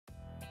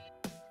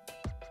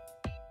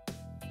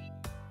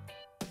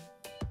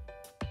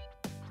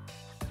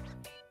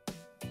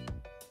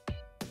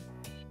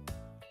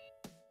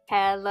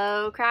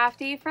Hello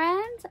crafty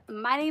friends,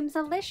 my name's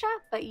Alicia,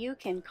 but you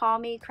can call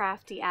me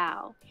Crafty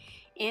Al.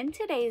 In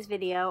today's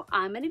video,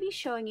 I'm going to be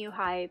showing you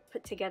how I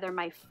put together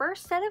my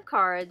first set of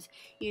cards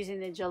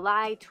using the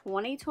July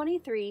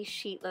 2023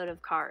 sheet load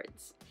of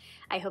cards.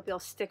 I hope you'll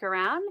stick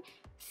around,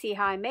 see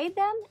how I made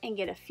them, and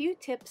get a few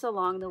tips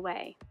along the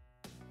way.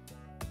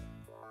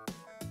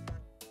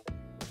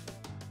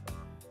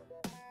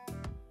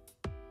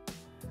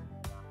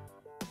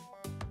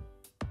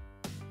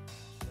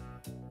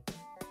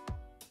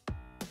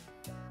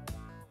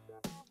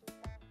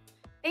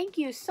 Thank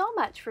you so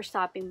much for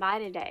stopping by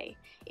today.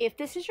 If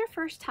this is your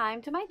first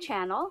time to my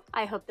channel,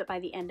 I hope that by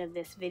the end of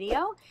this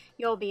video,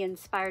 you'll be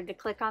inspired to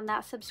click on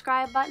that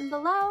subscribe button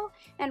below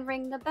and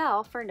ring the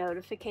bell for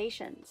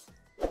notifications.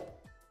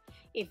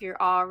 If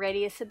you're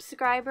already a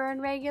subscriber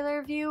and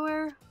regular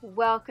viewer,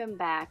 welcome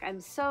back. I'm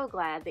so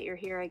glad that you're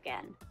here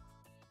again.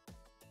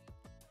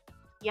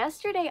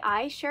 Yesterday,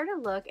 I shared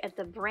a look at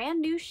the brand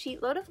new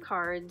sheet load of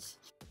cards,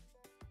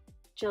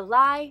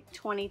 July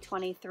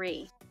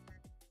 2023.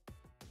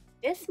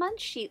 This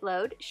month's sheet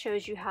load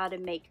shows you how to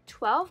make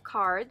 12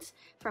 cards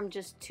from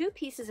just 2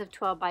 pieces of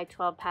 12 by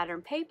 12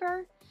 pattern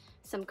paper,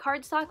 some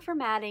cardstock for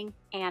matting,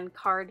 and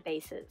card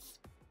bases.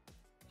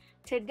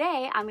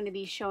 Today I'm going to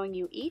be showing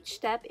you each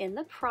step in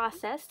the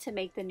process to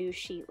make the new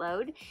sheet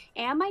load,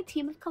 and my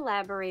team of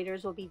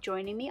collaborators will be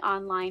joining me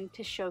online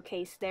to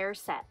showcase their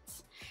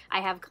sets.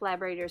 I have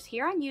collaborators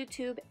here on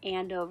YouTube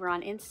and over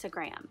on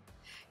Instagram.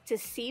 To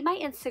see my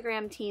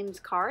Instagram team's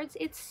cards,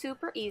 it's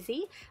super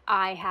easy.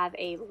 I have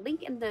a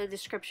link in the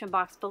description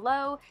box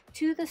below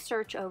to the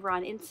search over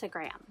on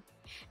Instagram.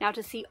 Now,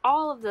 to see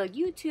all of the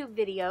YouTube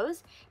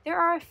videos, there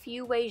are a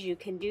few ways you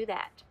can do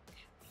that.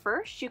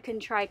 First, you can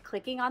try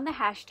clicking on the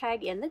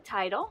hashtag in the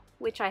title,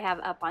 which I have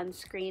up on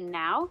screen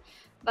now,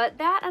 but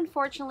that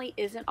unfortunately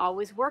isn't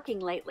always working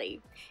lately.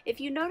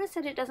 If you notice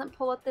that it doesn't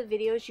pull up the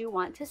videos you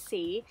want to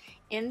see,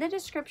 in the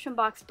description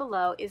box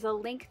below is a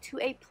link to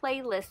a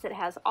playlist that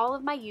has all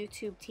of my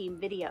YouTube team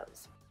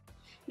videos.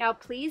 Now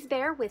please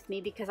bear with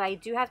me because I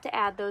do have to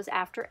add those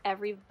after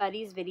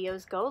everybody's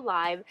videos go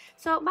live,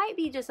 so it might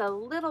be just a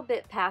little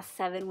bit past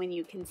 7 when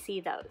you can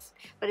see those,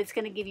 but it's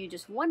going to give you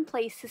just one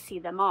place to see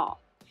them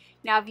all.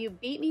 Now, if you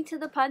beat me to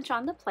the punch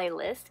on the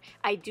playlist,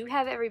 I do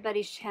have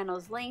everybody's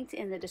channels linked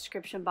in the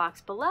description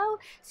box below,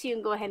 so you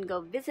can go ahead and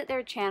go visit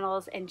their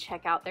channels and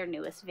check out their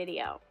newest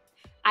video.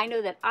 I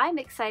know that I'm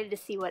excited to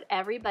see what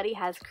everybody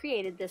has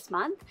created this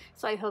month,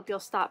 so I hope you'll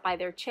stop by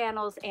their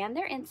channels and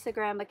their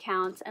Instagram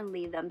accounts and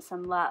leave them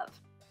some love.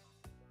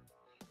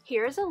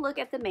 Here's a look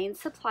at the main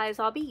supplies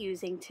I'll be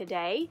using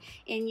today.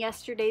 In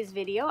yesterday's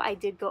video, I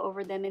did go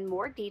over them in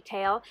more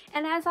detail,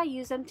 and as I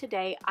use them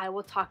today, I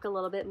will talk a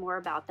little bit more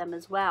about them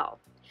as well.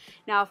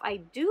 Now, if I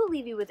do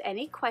leave you with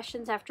any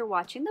questions after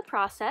watching the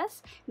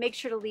process, make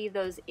sure to leave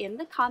those in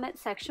the comment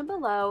section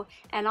below,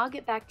 and I'll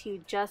get back to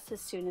you just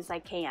as soon as I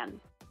can.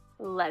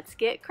 Let's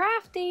get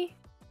crafty!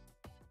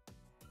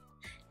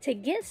 To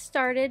get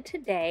started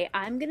today,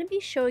 I'm going to be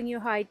showing you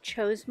how I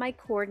chose my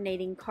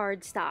coordinating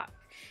cardstock.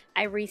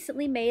 I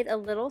recently made a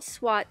little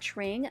swatch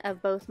ring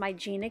of both my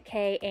Gina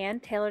K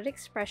and Tailored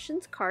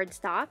Expressions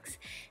cardstocks,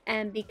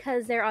 and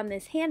because they're on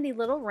this handy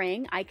little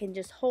ring, I can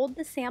just hold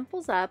the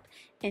samples up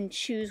and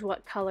choose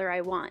what color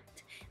I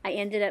want. I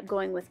ended up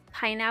going with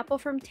Pineapple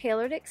from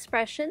Tailored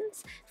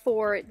Expressions.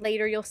 For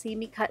later you'll see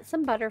me cut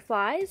some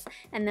butterflies,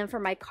 and then for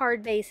my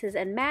card bases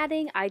and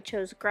matting, I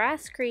chose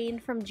Grass Green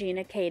from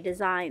Gina K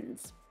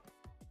Designs.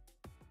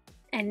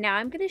 And now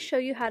I'm going to show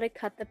you how to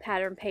cut the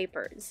pattern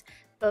papers.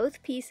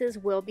 Both pieces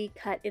will be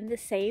cut in the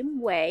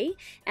same way,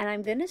 and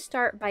I'm going to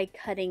start by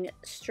cutting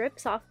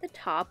strips off the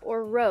top,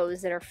 or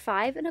rows that are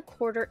 5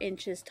 1/4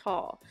 inches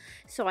tall.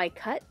 So I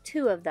cut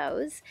 2 of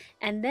those,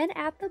 and then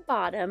at the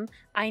bottom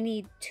I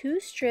need 2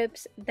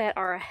 strips that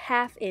are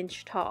 1/2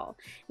 inch tall.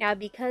 Now,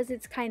 because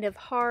it's kind of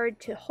hard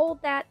to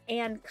hold that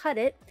and cut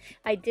it,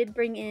 I did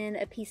bring in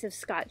a piece of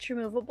Scotch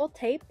removable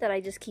tape that I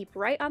just keep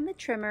right on the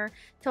trimmer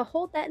to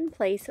hold that in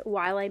place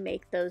while I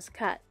make those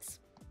cuts.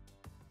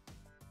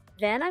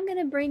 Then I'm going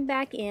to bring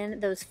back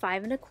in those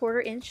 5 1/4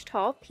 inch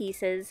tall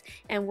pieces,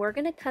 and we're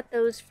going to cut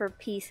those for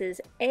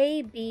pieces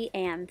A, B,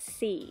 and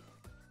C.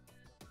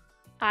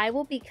 I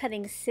will be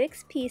cutting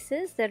 6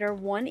 pieces that are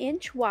 1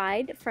 inch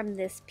wide from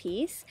this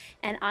piece,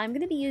 and I'm going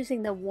to be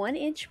using the 1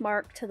 inch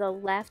mark to the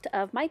left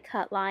of my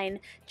cut line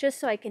just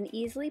so I can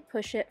easily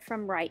push it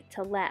from right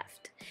to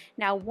left.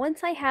 Now,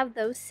 once I have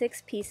those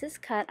 6 pieces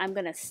cut, I'm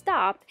going to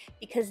stop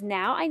because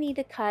now I need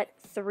to cut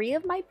 3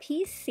 of my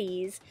piece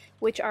C's,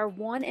 which are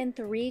 1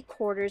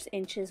 3/4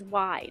 inches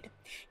wide.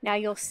 Now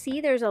you'll see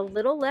there's a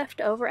little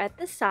left over at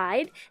the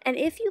side, and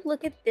if you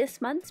look at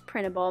this month's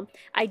printable,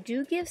 I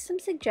do give some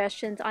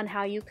suggestions on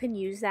how you can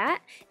use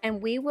that,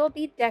 and we will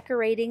be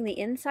decorating the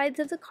insides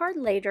of the card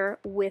later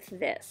with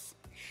this.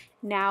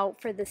 Now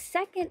for the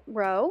second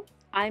row,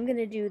 I'm going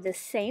to do the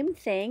same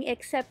thing,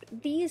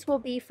 except these will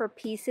be for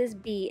pieces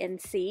B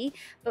and C,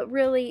 but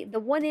really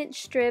the 1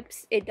 inch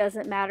strips, it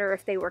doesn't matter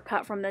if they were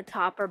cut from the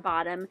top or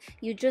bottom.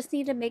 You just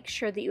need to make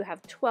sure that you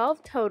have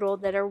 12 total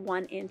that are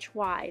 1 inch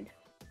wide.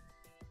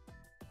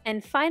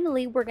 And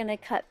finally, we're going to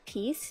cut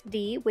piece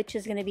D, which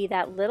is going to be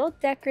that little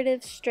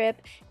decorative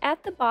strip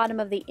at the bottom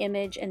of the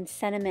image and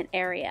sentiment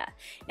area.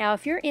 Now,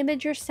 if your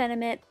image or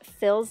sentiment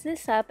fills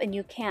this up and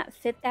you can't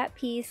fit that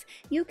piece,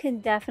 you can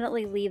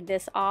definitely leave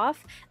this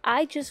off.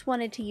 I just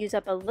wanted to use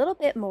up a little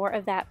bit more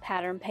of that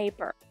pattern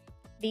paper.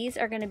 These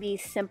are going to be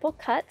simple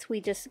cuts. We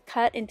just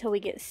cut until we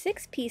get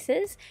 6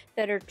 pieces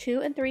that are 2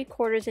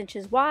 3/4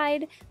 inches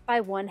wide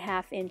by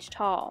 1/2 inch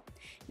tall.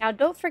 Now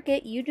don't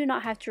forget, you do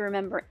not have to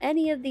remember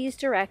any of these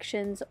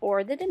directions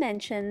or the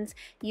dimensions.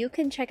 You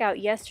can check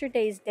out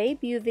yesterday's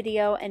debut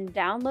video and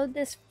download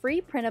this free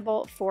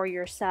printable for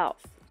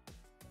yourself.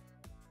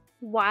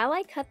 While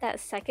I cut that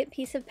second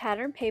piece of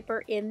pattern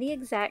paper in the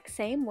exact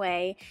same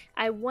way,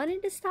 I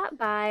wanted to stop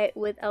by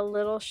with a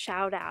little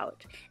shout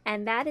out,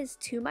 and that is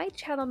to my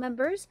channel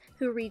members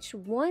who reached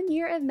 1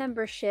 year of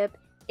membership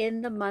in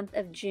the month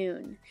of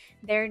June.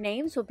 Their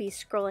names will be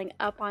scrolling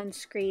up on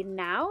screen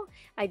now.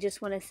 I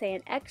just want to say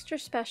an extra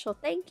special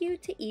thank you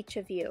to each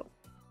of you.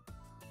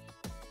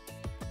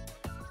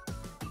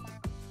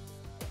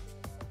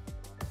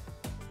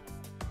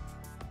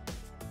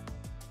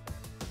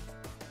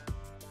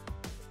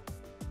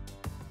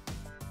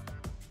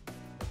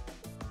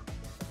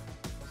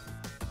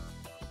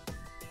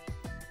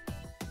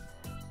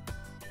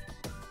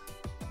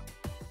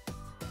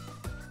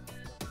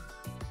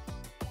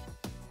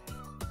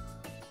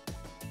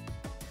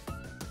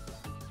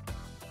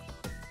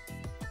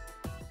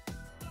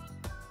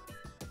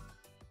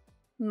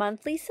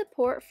 Monthly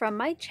support from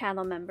my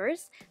channel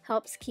members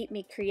helps keep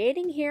me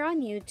creating here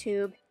on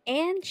YouTube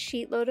and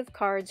SheetLoad of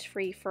cards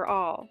free for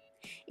all.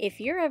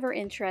 If you're ever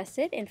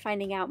interested in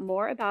finding out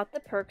more about the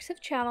perks of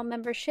channel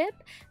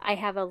membership, I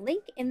have a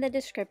link in the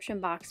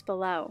description box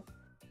below.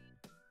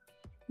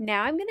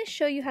 Now I'm going to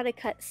show you how to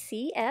cut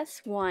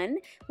CS1,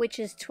 which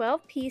is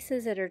 12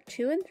 pieces that are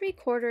 2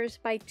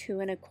 3/4 by 2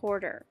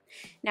 1/4.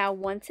 Now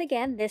once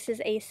again, this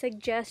is a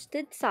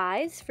suggested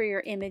size for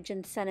your image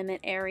and sentiment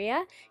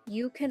area.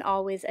 You can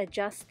always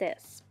adjust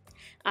this.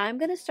 I'm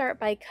going to start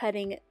by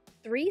cutting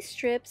 3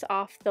 strips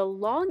off the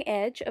long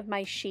edge of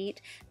my sheet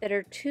that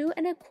are 2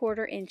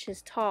 1/4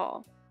 inches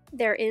tall.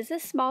 There is a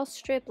small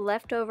strip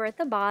left over at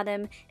the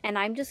bottom, and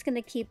I'm just going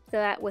to keep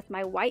that with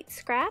my white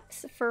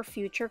scraps for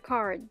future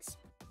cards.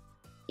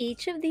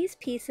 Each of these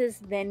pieces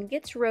then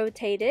gets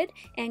rotated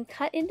and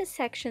cut into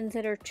sections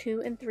that are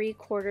 2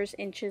 3/4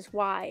 inches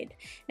wide.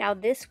 Now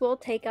this will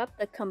take up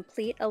the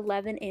complete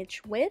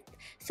 11-inch width,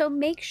 so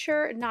make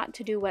sure not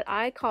to do what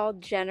I call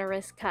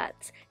generous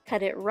cuts.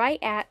 Cut it right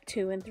at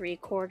 2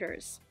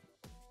 3/4.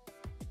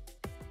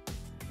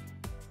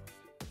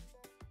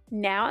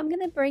 Now I'm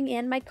going to bring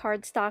in my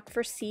cardstock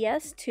for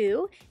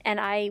CS2, and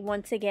I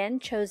once again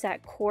chose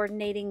that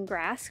coordinating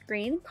grass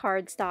green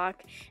cardstock,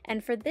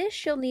 and for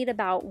this you'll need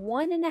about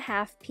 1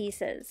 1/2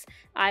 pieces.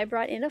 I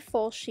brought in a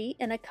full sheet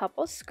and a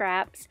couple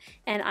scraps,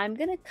 and I'm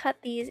going to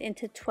cut these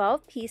into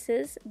 12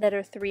 pieces that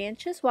are 3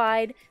 inches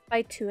wide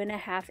by 2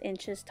 1/2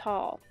 inches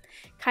tall.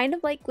 Kind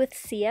of like with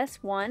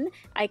CS1,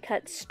 I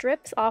cut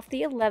strips off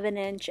the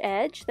 11-inch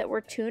edge that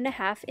were 2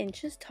 1/2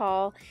 inches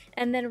tall,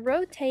 and then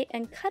rotate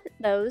and cut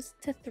those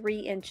to 3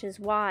 inches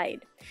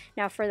wide.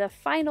 Now for the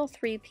final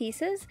 3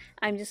 pieces,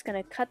 I'm just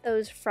going to cut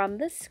those from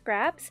the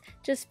scraps,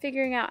 just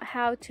figuring out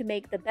how to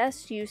make the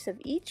best use of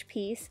each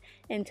piece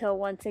until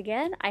once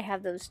again I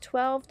have those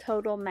 12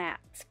 total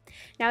mats.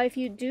 Now if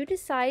you do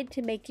decide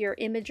to make your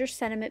image or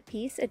sentiment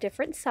piece a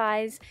different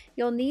size,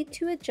 you'll need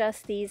to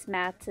adjust these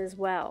mats as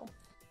well.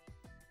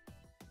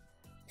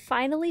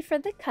 Finally, for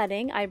the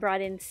cutting, I brought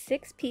in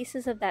 6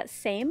 pieces of that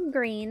same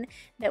green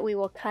that we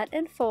will cut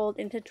and fold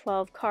into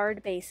 12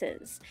 card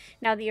bases.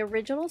 Now the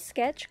original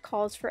sketch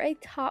calls for a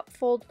top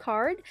fold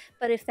card,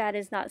 but if that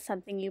is not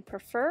something you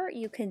prefer,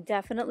 you can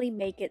definitely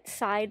make it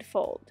side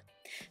fold.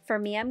 For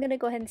me, I'm going to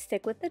go ahead and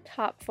stick with the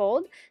top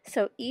fold,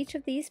 so each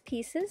of these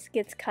pieces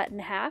gets cut in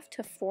half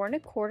to 4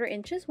 1/4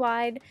 inches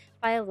wide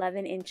by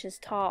 11 inches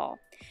tall.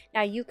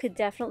 Now you could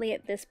definitely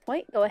at this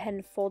point go ahead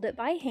and fold it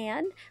by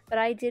hand, but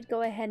I did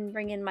go ahead and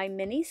bring in my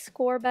mini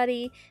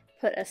Scor-Buddy,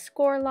 put a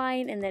score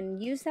line, and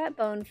then use that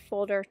bone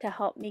folder to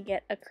help me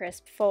get a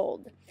crisp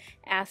fold.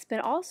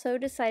 Aspen also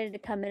decided to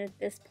come in at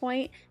this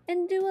point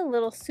and do a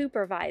little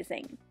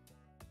supervising.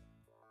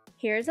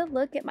 Here's a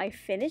look at my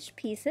finished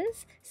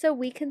pieces, so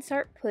we can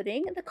start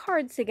putting the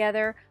cards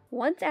together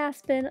once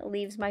Aspen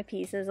leaves my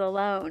pieces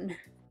alone.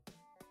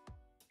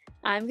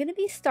 I'm going to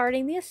be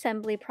starting the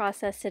assembly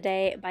process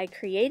today by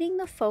creating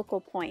the focal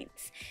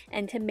points,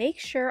 and to make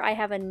sure I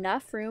have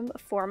enough room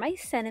for my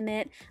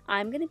sentiment,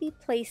 I'm going to be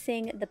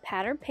placing the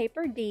pattern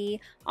paper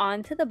D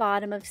onto the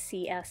bottom of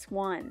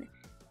CS1.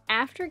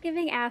 After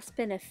giving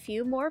Aspen a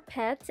few more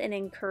pets and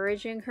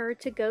encouraging her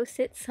to go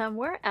sit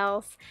somewhere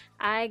else,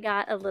 I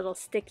got a little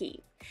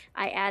sticky.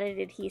 I added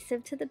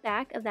adhesive to the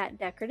back of that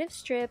decorative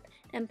strip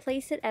and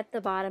placed it at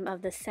the bottom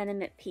of the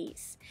sentiment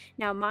piece.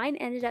 Now mine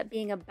ended up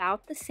being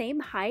about the same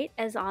height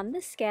as on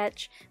the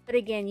sketch, but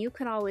again, you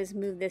can always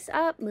move this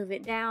up, move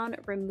it down,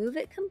 remove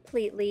it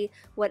completely,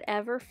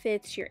 whatever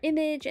fits your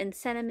image and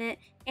sentiment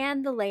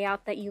and the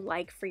layout that you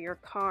like for your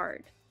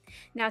card.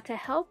 Now to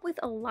help with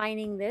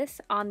aligning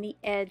this on the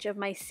edge of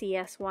my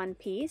CS1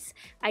 piece,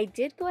 I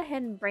did go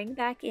ahead and bring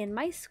back in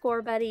my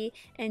Scor-Buddy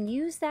and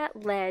use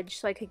that ledge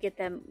so I could get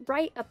them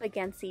right up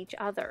against each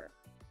other.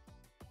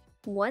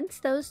 Once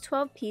those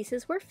 12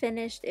 pieces were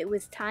finished, it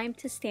was time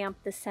to stamp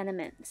the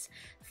sentiments.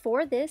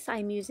 For this,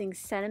 I'm using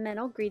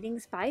Sentimental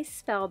Greetings by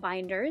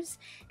Spellbinders,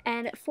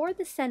 and for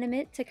the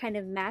sentiment to kind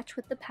of match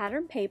with the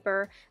pattern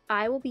paper,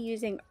 I will be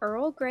using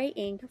Earl Gray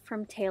ink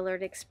from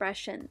Tailored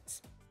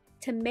Expressions.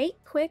 To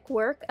make quick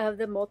work of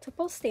the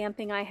multiple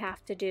stamping I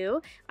have to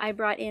do, I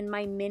brought in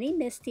my mini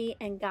MISTI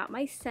and got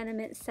my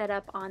sentiment set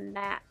up on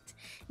that.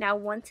 Now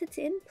once it's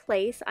in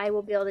place, I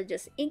will be able to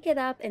just ink it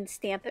up and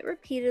stamp it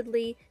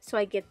repeatedly so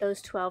I get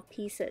those 12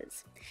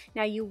 pieces.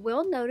 Now you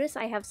will notice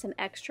I have some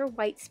extra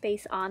white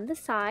space on the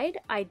side.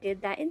 I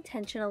did that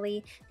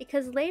intentionally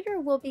because later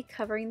we'll be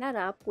covering that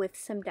up with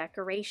some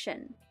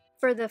decoration.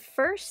 For the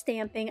first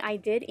stamping, I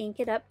did ink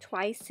it up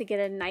twice to get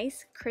a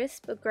nice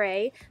crisp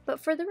gray, but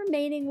for the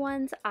remaining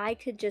ones, I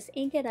could just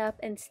ink it up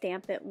and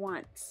stamp it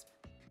once.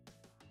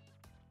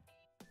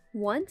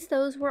 Once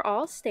those were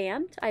all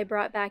stamped, I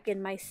brought back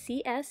in my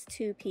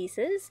CS2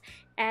 pieces,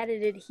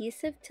 added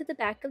adhesive to the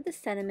back of the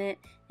sentiment,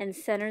 and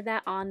centered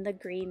that on the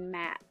green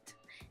mat.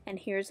 And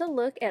here's a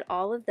look at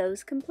all of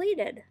those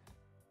completed.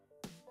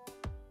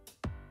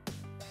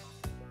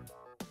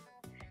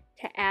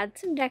 To add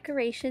some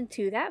decoration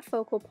to that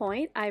focal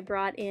point, I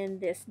brought in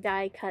this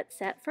die cut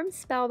set from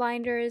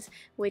Spellbinders,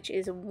 which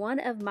is one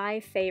of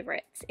my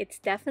favorites. It's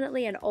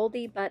definitely an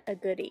oldie but a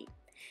goodie.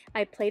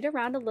 I played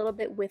around a little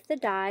bit with the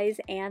dies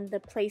and the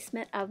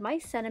placement of my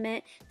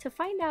sentiment to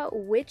find out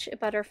which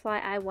butterfly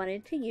I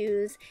wanted to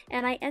use,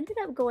 and I ended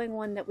up going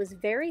one that was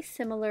very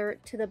similar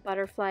to the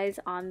butterflies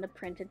on the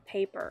printed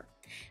paper.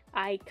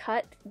 I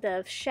cut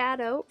the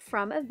shadow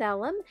from a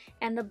vellum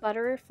and the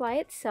butterfly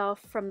itself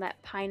from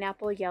that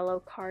pineapple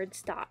yellow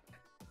cardstock.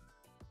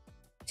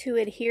 To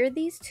adhere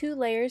these two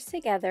layers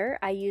together,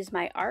 I use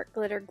my art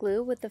glitter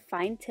glue with the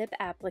fine tip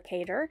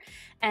applicator,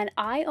 and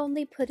I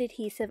only put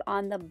adhesive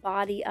on the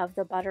body of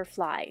the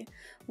butterfly.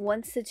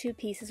 Once the two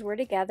pieces were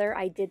together,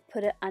 I did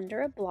put it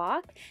under a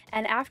block,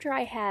 and after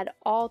I had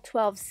all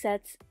 12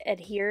 sets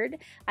adhered,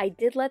 I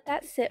did let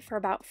that sit for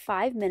about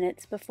 5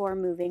 minutes before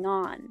moving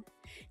on.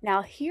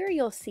 Now here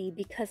you'll see,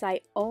 because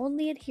I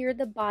only adhered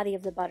the body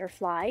of the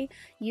butterfly,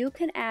 you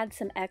can add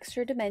some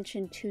extra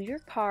dimension to your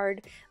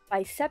card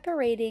by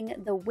separating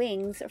the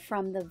wings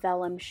from the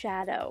vellum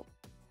shadow.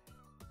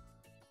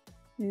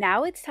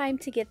 Now it's time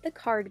to get the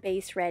card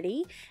base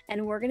ready,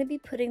 and we're going to be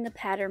putting the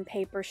pattern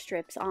paper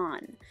strips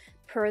on.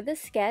 Per the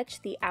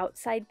sketch, the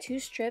outside 2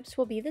 strips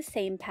will be the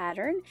same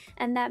pattern,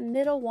 and that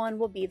middle one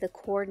will be the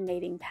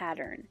coordinating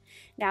pattern.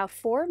 Now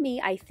for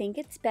me, I think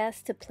it's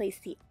best to place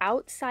the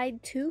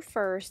outside 2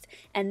 first,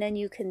 and then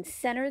you can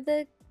center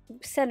the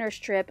center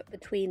strip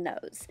between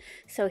those.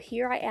 So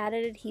here I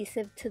added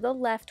adhesive to the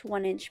left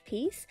 1-inch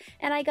piece,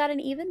 and I got an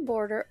even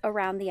border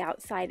around the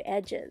outside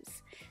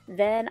edges.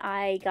 Then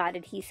I got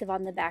adhesive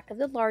on the back of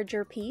the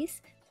larger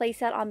piece,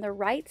 placed that on the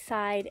right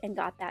side, and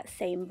got that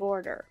same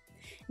border.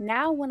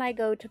 Now when I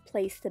go to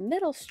place the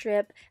middle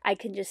strip, I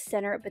can just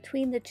center it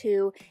between the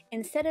two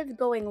instead of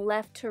going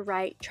left to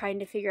right trying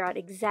to figure out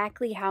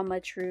exactly how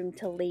much room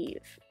to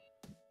leave.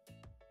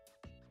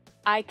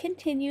 I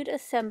continued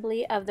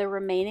assembly of the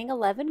remaining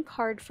 11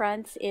 card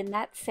fronts in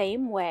that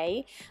same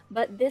way,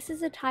 but this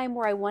is a time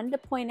where I wanted to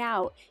point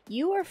out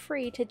you are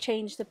free to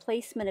change the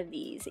placement of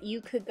these. You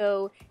could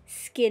go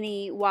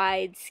skinny,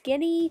 wide,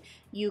 skinny.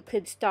 You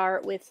could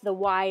start with the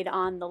wide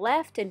on the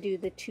left and do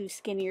the 2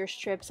 skinnier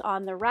strips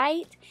on the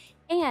right.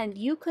 And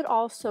you could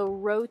also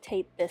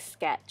rotate this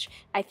sketch.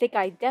 I think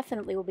I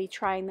definitely will be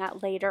trying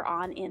that later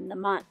on in the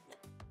month.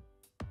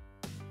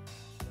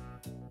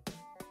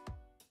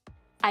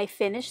 I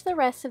finished the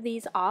rest of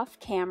these off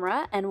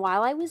camera, and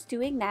while I was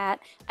doing that,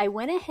 I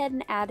went ahead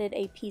and added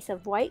a piece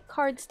of white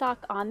cardstock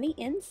on the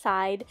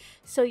inside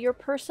so your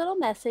personal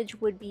message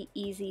would be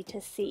easy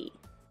to see.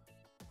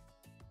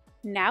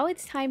 Now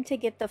it's time to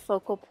get the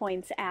focal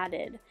points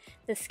added.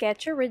 The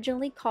sketch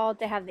originally called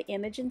to have the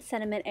image and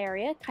sentiment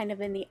area kind of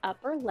in the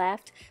upper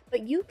left,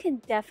 but you can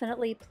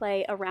definitely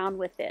play around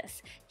with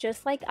this.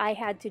 Just like I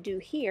had to do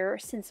here,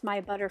 since my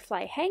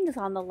butterfly hangs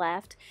on the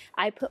left,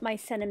 I put my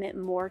sentiment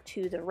more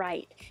to the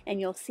right,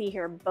 and you'll see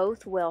here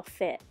both will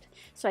fit.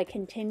 So I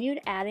continued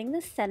adding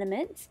the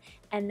sentiments,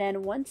 and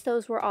then once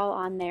those were all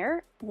on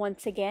there,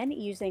 once again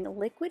using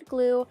liquid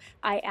glue,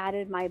 I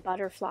added my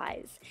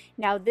butterflies.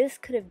 Now this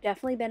could have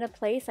definitely been a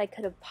place I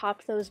could have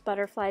popped those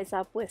butterflies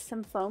up with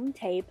some foam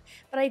tape,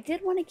 but I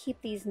did want to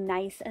keep these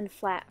nice and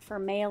flat for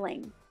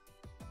mailing.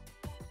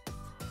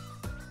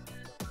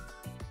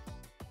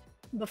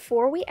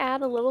 Before we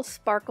add a little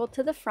sparkle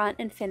to the front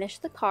and finish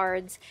the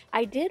cards,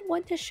 I did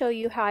want to show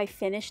you how I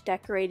finished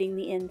decorating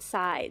the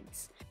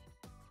insides.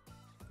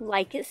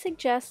 Like it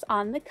suggests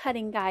on the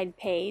cutting guide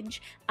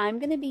page, I'm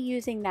going to be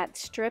using that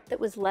strip that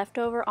was left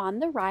over on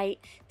the right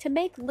to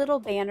make little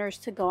banners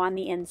to go on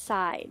the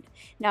inside.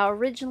 Now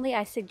originally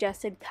I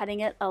suggested cutting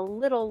it a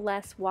little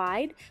less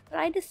wide, but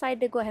I decided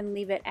to go ahead and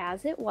leave it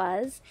as it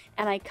was,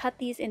 and I cut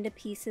these into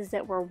pieces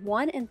that were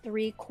 1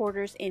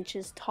 3/4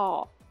 inches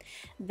tall.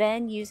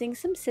 Then using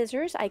some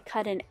scissors, I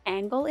cut an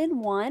angle in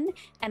one,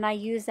 and I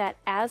use that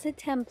as a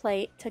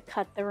template to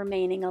cut the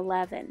remaining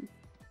 11.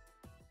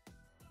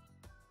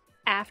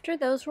 After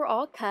those were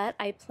all cut,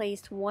 I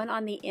placed one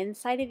on the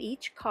inside of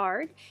each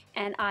card,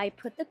 and I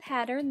put the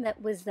pattern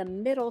that was the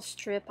middle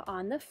strip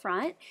on the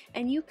front,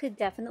 and you could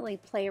definitely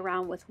play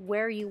around with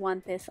where you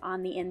want this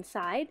on the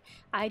inside.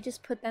 I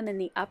just put them in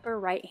the upper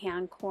right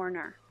hand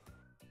corner.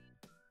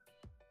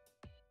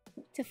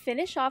 To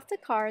finish off the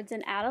cards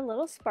and add a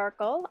little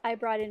sparkle, I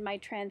brought in my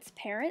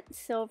transparent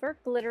silver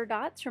glitter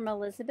dots from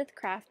Elizabeth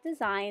Craft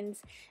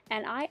Designs,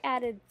 and I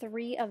added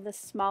 3 of the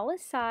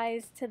smallest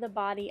size to the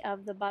body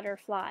of the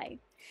butterfly.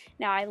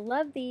 Now I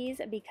love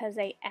these because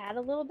they add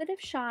a little bit of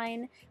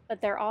shine,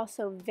 but they're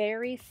also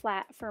very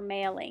flat for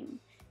mailing.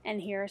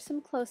 And here are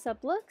some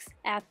close-up looks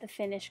at the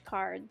finished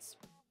cards.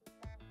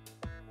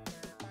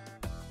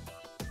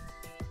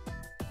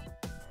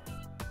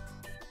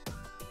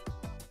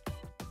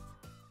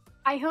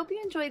 I hope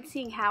you enjoyed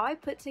seeing how I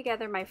put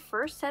together my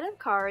first set of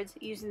cards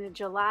using the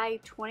July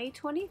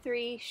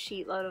 2023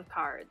 sheet load of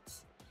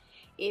cards.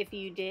 If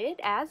you did,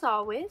 as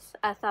always,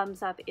 a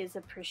thumbs up is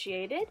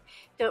appreciated.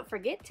 Don't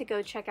forget to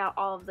go check out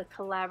all of the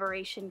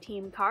collaboration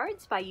team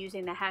cards by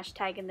using the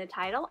hashtag in the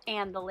title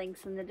and the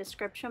links in the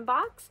description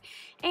box.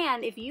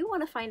 And if you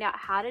want to find out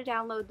how to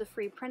download the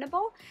free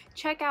printable,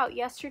 check out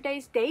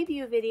yesterday's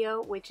debut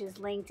video, which is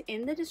linked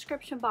in the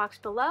description box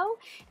below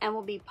and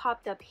will be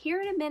popped up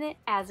here in a minute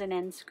as an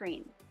end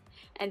screen.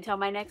 Until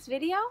my next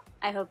video,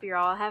 I hope you're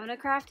all having a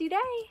crafty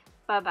day.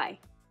 Bye-bye.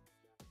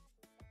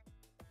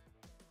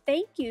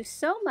 Thank you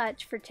so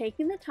much for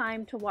taking the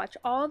time to watch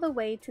all the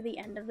way to the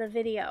end of the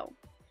video.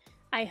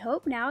 I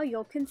hope now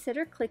you'll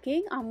consider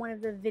clicking on one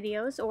of the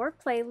videos or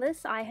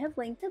playlists I have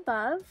linked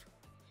above.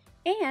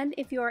 And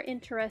if you are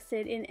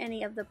interested in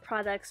any of the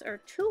products or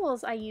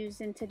tools I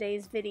used in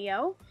today's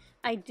video,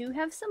 I do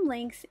have some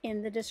links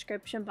in the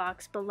description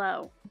box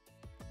below.